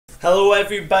Hello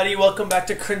everybody, welcome back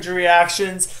to Cringe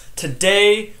Reactions.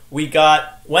 Today we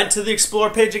went to the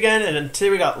Explore page again, and today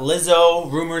we got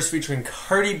Lizzo, rumors featuring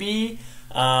Cardi B.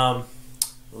 Lizzo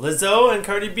and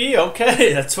Cardi B,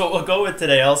 okay, that's what we'll go with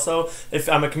today. Also, if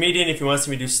I'm a comedian, if you want to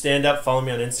see me do stand-up, follow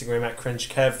me on Instagram at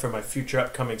CringeKev for my future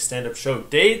upcoming stand-up show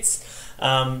dates.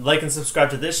 Like and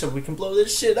subscribe to this so we can blow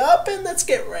this shit up, and let's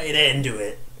get right into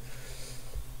it.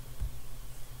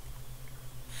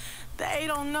 They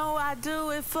don't know I do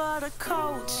it for the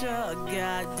culture,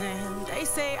 goddamn. They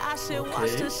say I should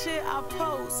watch the shit I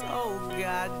post, oh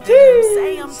goddamn.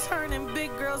 Say I'm turning big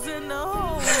girls into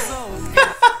hoes, oh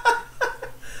god.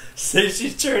 Say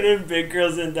she's turning big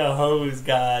girls into hoes,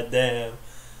 goddamn.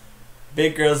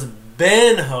 Big girls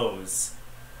been hoes.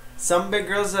 Some big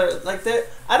girls are like that.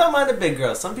 I don't mind a big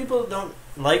girl. Some people don't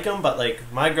like them, but like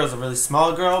my girl's a really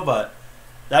small girl. But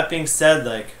that being said,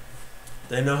 like,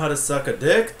 they know how to suck a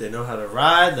dick. They know how to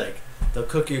ride. Like, they'll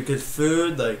cook you good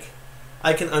food. Like,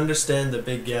 I can understand the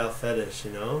big gal fetish,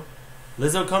 you know?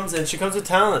 Lizzo comes in. She comes with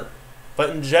talent. But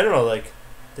in general, like,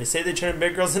 they say they turn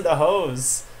big girls into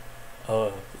hoes.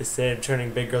 Oh, they say I'm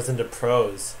turning big girls into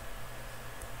pros.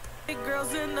 Big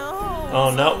girls in the hoes,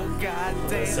 oh, no. Oh,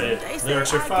 goddamn. Say they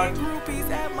lyrics say are fucked. I get groupies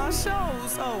at my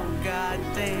shows, oh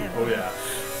goddamn. Oh, yeah.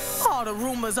 All the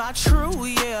rumors are true,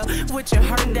 yeah. What you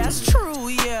heard, that's true,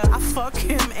 yeah. I fuck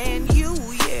him and you,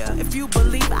 yeah. If you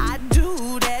believe I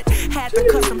do that, had to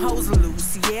cut some hoes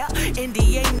loose, yeah.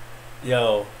 Indiana.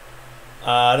 Yo,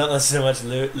 I don't listen to much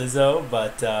Lizzo,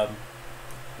 but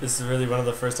this is really one of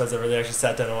the first times I really actually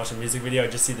sat down and watched a music video. I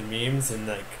just see the memes, and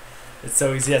like, it's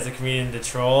so easy as a comedian to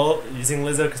troll using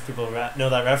Lizzo because people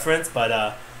know that reference. But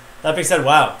that being said,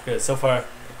 wow, good. So far,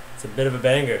 it's a bit of a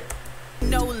banger.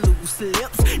 No loose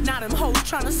lips, not them hoes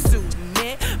tryna sue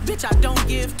me. Bitch, I don't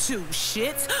give two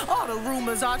shits. All the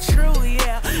rumors are true,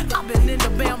 yeah. I've been in the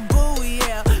bamboo,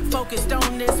 yeah. Focused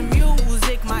on this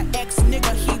music, my ex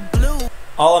nigga, he blew.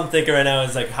 All I'm thinking right now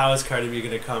is like, how is Cardi B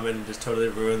gonna come in and just totally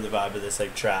ruin the vibe of this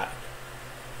like track?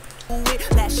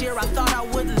 Last year I thought I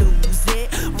would lose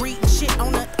it. Reading shit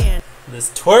on the end.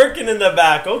 This twerking in the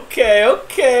back,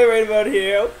 okay, right about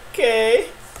here, okay.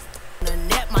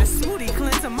 My smoothie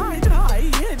cleanser, my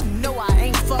no, I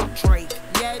ain't fuck Drake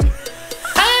yet.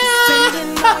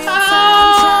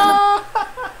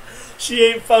 She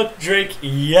ain't fucked Drake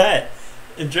yet.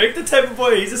 And Drake the type of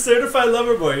boy, he's a certified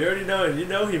lover boy. You already know, and you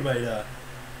know he might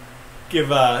give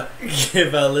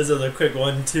Lizzo the quick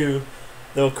 1-2,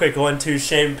 little quick 1-2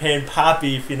 champagne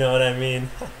poppy, if you know what I mean.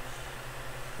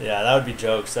 Yeah, that would be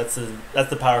jokes. That's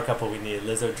the power couple we need.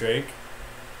 Lizzo, Drake.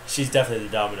 She's definitely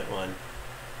the dominant one.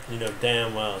 You know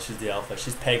damn well she's the alpha.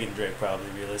 She's pegging Drake probably,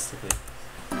 realistically.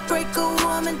 Break a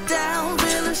woman down,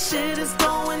 real shit is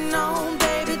going on.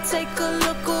 Baby, take a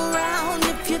look around.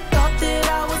 If you thought that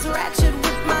I was ratchet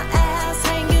with my ass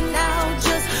hanging out,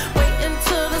 just wait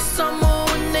until the summer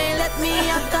when they let me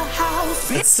out the house.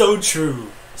 It's so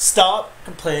true. Stop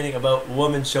complaining about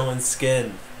women showing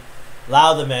skin.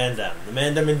 Allow the man them. The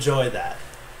man them enjoy that.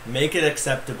 Make it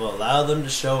acceptable. Allow them to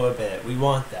show a bit. We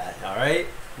want that, alright?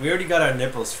 We already got our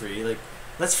nipples free. Like,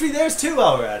 let's free theirs too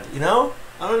while we're at it, you know?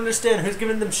 I don't understand who's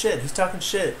giving them shit. Who's talking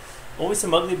shit? Always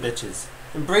some ugly bitches.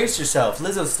 Embrace yourself,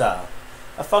 Lizzo style.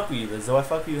 I fuck with you, Lizzo. I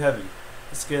fuck with you heavy.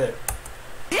 Let's get it.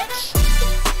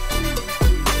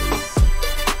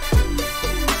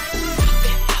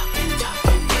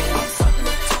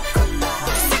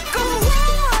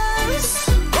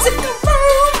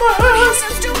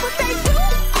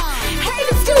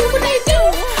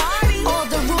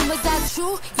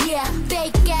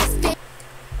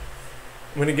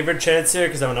 I'm gonna give her a chance here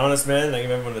because I'm an honest man and I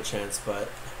give everyone a chance, but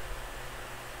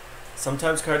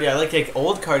sometimes Cardi, I like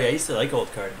old Cardi. I used to like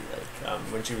old Cardi, like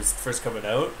when she was first coming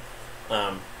out.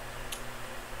 But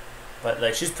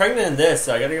like, she's pregnant in this,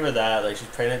 so I gotta give her that. Like, she's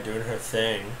pregnant doing her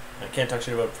thing. I can't talk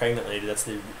shit about a pregnant lady. That's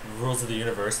the rules of the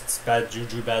universe. It's bad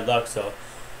juju, bad luck. So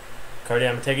Cardi,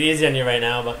 I'm gonna take it easy on you right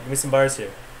now, but give me some bars here.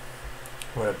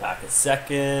 We're back a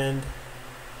second.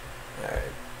 All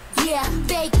right. Yeah,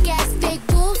 fake ass, fake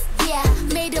boobs. Yeah,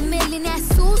 made $1 million ass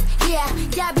suits. Yeah,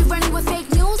 y'all be running with fake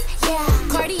news. Yeah,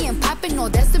 Cardi and poppin', no,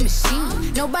 that's the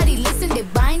machine. Nobody listen, they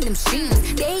buying them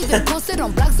streams. They even posted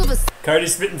on blogs over.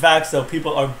 Cardi's spitting facts, though.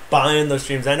 People are buying those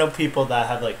streams. I know people that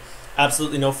have like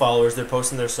absolutely no followers. They're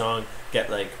posting their song, get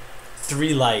like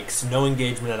 3 likes, no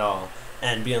engagement at all,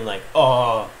 and being like,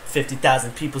 oh,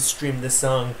 50,000 people streamed this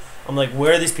song. I'm like,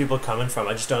 where are these people coming from?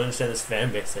 I just don't understand this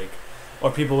fan base. Like, or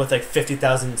people with like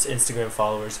 50,000 Instagram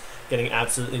followers getting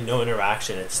absolutely no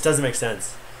interaction. It just doesn't make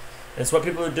sense. And it's what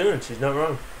people are doing. She's not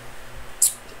wrong.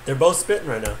 They're both spitting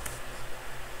right now.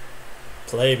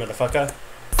 Play, motherfucker.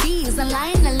 overseas and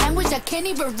lying in a language I can't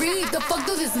even read. The fuck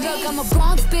does this mean? Look, I'm a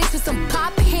Bronx bitch with some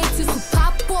pop hits, used to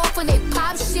pop off when they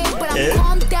pop shit, but I'm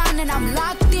calmed down and I'm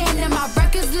locked in, and my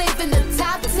records live in the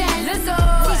top 10. Lizzo,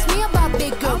 teach me about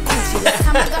big girl coochie. Last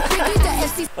time I got freaky, the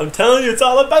FC. I'm telling you, it's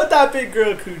all about that big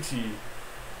girl coochie.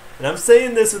 And I'm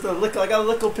saying this with a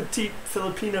little petite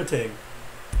Filipino thing.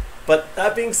 But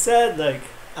that being said, like,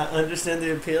 I understand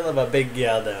the appeal of a big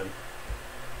gal then.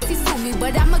 Me,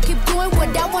 but I'ma keep doing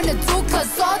what I wanna do,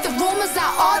 cause all the rumors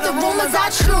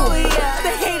are true. Yeah,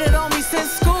 they hated on me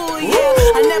since school. Yeah,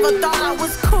 I never thought I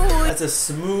was cool. That's a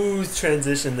smooth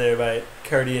transition there by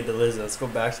Cardi into Lizzo. Let's go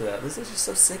back to that. Lizzo's just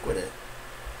so sick with it.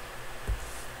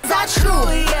 That's true.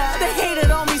 Yeah, they hated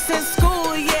on me since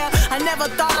school. Yeah, I never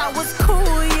thought I was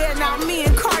cool. Yeah, now me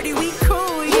and Cardi, we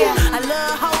cool. Yeah, I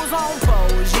love hoes on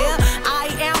pose. Yeah, I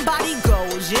am body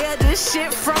goals. Yeah, this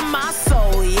shit from my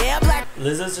soul. Yeah, black.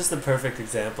 Lizzo's just the perfect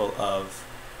example of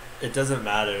it doesn't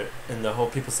matter, and the whole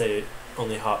people say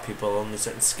only hot people, only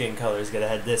certain skin colors get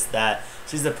ahead, this, that.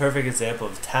 She's the perfect example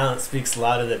of talent speaks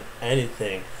louder than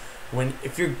anything.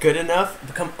 If you're good enough,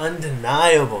 become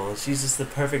undeniable. And she's just the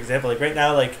perfect example. Like right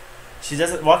now, like she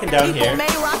doesn't walking down here.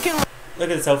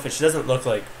 Look at this outfit. She doesn't look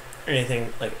like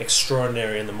anything like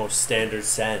extraordinary in the most standard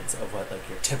sense of what like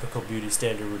your typical beauty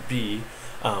standard would be.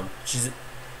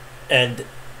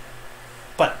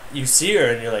 But you see her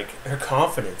and you're like, her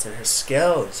confidence and her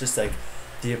skill, it's just like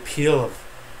the appeal of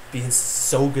being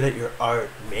so good at your art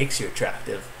makes you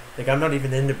attractive. Like I'm not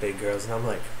even into big girls and I'm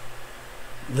like,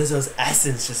 Lizzo's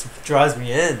essence just draws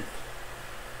me in.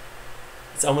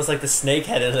 It's almost like the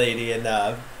snake-headed lady in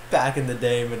back in the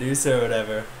day, Medusa or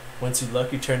whatever. Once you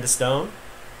look, you turn to stone.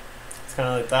 It's kind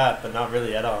of like that, but not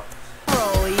really at all.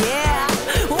 Oh yeah,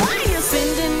 why you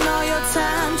spending all your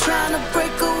time trying to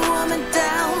break a woman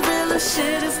down? Real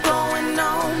shit is going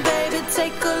on, baby.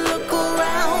 Take a look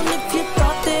around. If you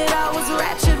thought that I was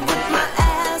ratchet with my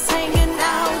ass hanging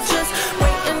out, just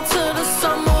wait until the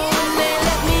summer when they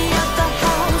let me out the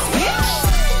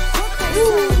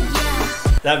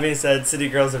house. That being said, City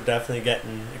Girls are definitely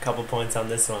getting a couple points on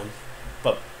this one,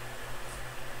 but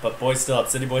boys still up.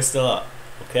 City Boys still up.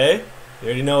 Okay, you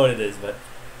already know what it is, but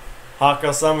Hot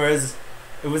Girl Summer it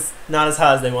was not as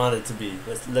hot as they wanted it to be.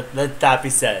 Let that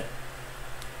be said.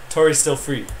 Tory's still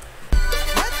free.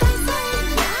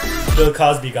 Bill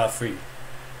Cosby got free.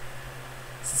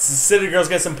 City Girls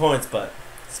get some points, but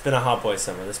it's been a hot boy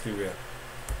summer. Let's be real.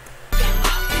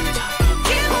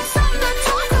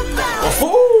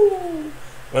 Oh,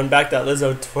 run back that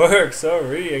Lizzo twerk.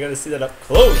 Sorry, I gotta see that up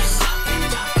close.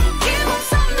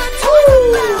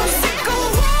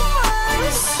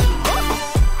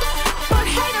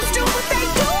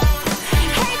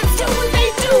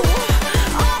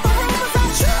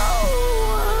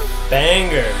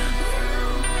 Banger.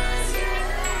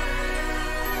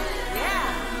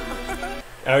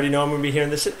 I already know I'm going to be hearing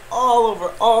this shit all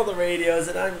over all the radios,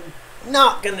 and I'm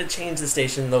not going to change the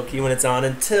station low-key when it's on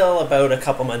until about a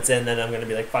couple months in. Then I'm going to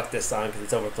be like, fuck this song because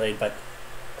it's overplayed. But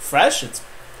fresh, it's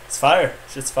fire.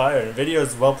 Shit's fire. And the video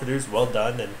is well-produced,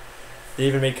 well-done, and they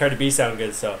even made Cardi B sound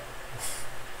good, so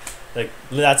like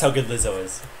that's how good Lizzo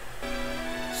is.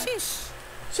 Sheesh.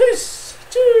 Cheers.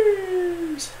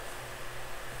 Cheers.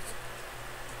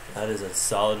 That is a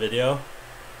solid video.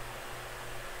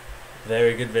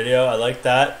 Very good video. I like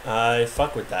that. I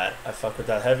fuck with that. I fuck with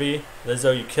that heavy.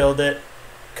 Lizzo, you killed it.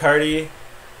 Cardi,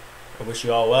 I wish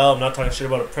you all well. I'm not talking shit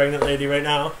about a pregnant lady right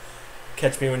now.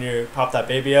 Catch me when you pop that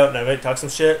baby out and I might talk some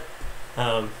shit.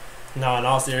 No, in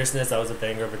all seriousness, that was a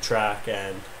banger of a track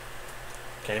and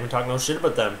can't even talk no shit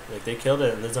about them. Like, they killed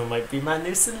it, and Lizzo might be my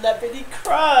new celebrity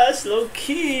crush, low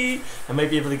key. I might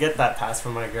be able to get that pass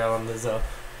from my girl on Lizzo.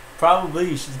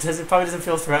 Probably. She probably doesn't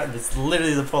feel threatened. It's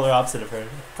literally the polar opposite of her.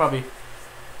 Probably.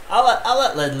 I'll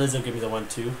let Lizzo give me the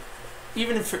 1-2.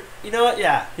 Even if, you know what?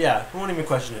 Yeah. I won't even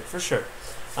question it, for sure.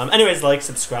 Anyways, like,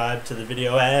 subscribe to the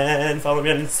video, and follow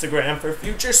me on Instagram for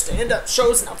future stand-up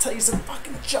shows, and I'll tell you some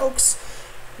fucking jokes.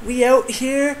 We out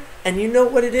here, and you know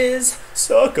what it is.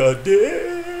 Suck a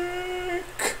dick.